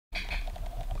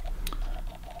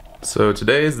So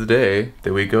today is the day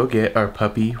that we go get our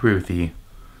puppy, Ruthie.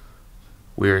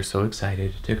 We're so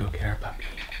excited to go get our puppy.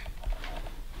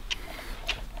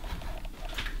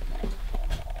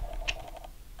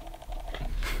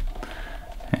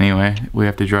 Anyway, we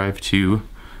have to drive to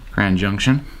Grand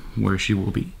Junction, where she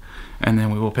will be, and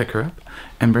then we will pick her up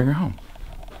and bring her home.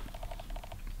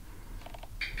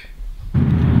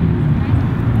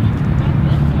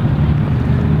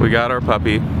 We got our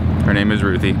puppy. Her name is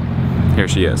Ruthie. Here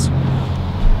she is.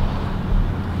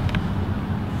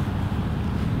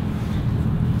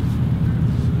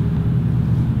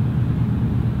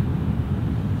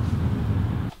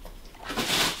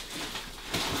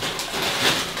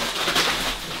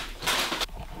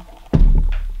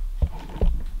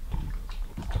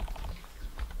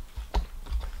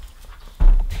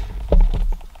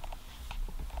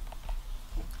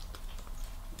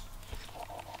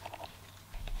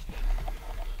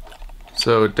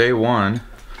 So day one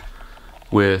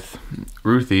with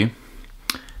Ruthie,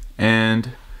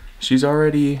 and she's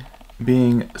already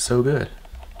being so good.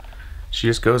 She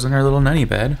just goes in her little nutty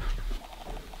bed.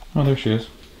 Oh, there she is.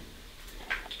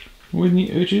 We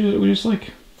just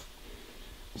like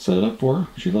set it up for her.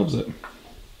 She loves it.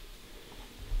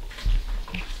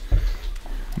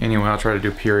 Anyway, I'll try to do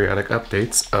periodic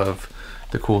updates of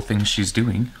the cool things she's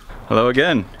doing. Hello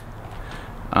again.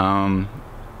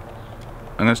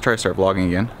 I'm gonna try to start vlogging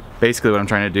again. Basically what I'm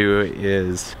trying to do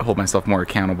is hold myself more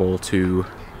accountable to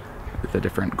the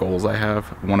different goals I have.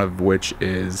 One of which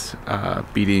is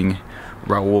beating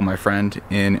Raul, my friend,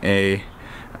 in a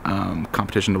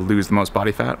competition to lose the most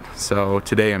body fat. So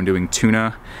today I'm doing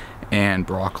tuna and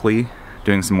broccoli,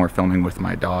 doing some more filming with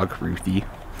my dog, Ruthie,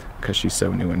 because she's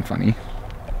so new and funny.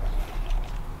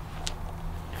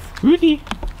 Ruthie!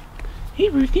 Hey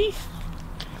Ruthie!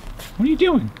 What are you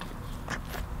doing?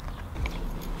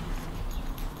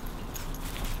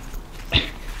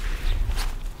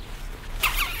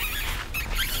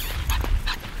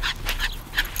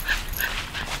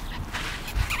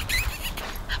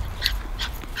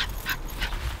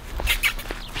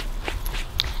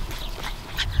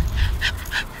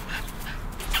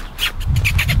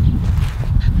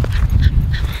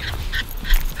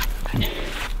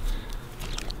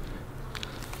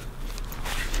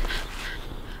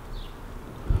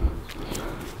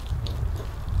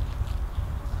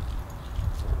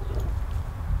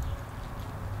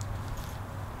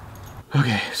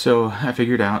 Okay, so I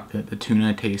figured out that the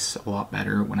tuna tastes a lot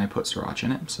better when I put sriracha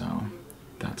in it, so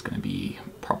that's gonna be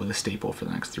probably the staple for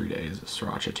the next 3 days, is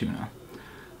sriracha tuna.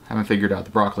 Haven't figured out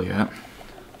the broccoli yet.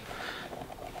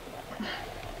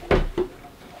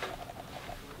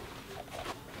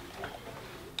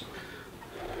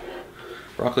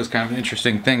 Broccoli's kind of an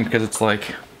interesting thing because it's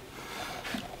like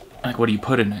what do you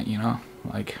put in it, you know?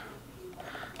 Like,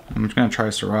 I'm just gonna try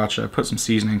sriracha. I put some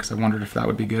seasoning because I wondered if that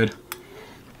would be good.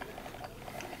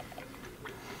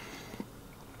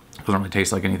 Doesn't really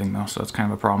taste like anything though, so that's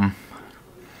kind of a problem.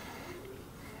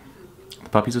 The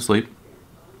puppy's asleep.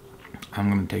 I'm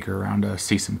gonna take her around to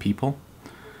see some people.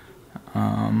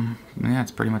 Yeah,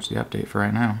 it's pretty much the update for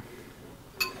right now.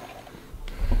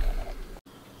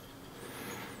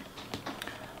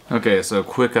 Okay, so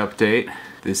quick update.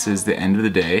 This is the end of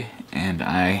the day, and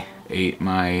I ate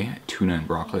my tuna and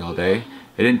broccoli all day.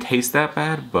 It didn't taste that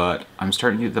bad, but I'm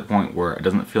starting to get to the point where it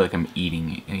doesn't feel like I'm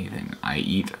eating anything. I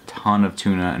eat a ton of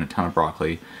tuna and a ton of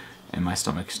broccoli, and my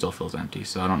stomach still feels empty.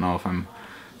 So I don't know if I'm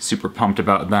super pumped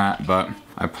about that, but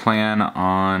I plan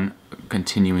on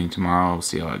continuing tomorrow. We'll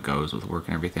see how it goes with work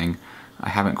and everything. I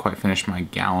haven't quite finished my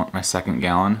second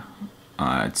gallon.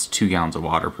 It's 2 gallons of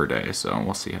water per day, so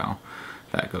we'll see how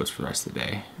that goes for the rest of the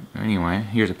day. Anyway,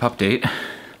 here's a pup date.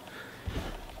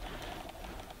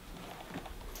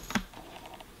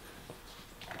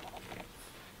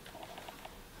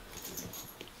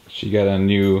 She got a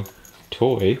new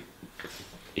toy.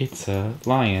 It's a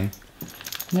lion.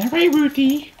 All right,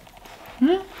 Ruthie.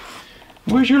 Huh?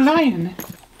 Where's your lion?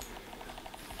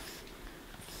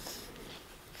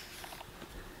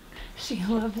 She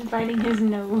loves biting his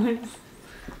nose.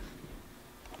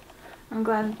 I'm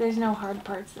glad that there's no hard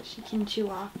parts that she can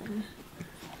chew off and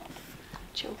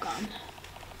choke on.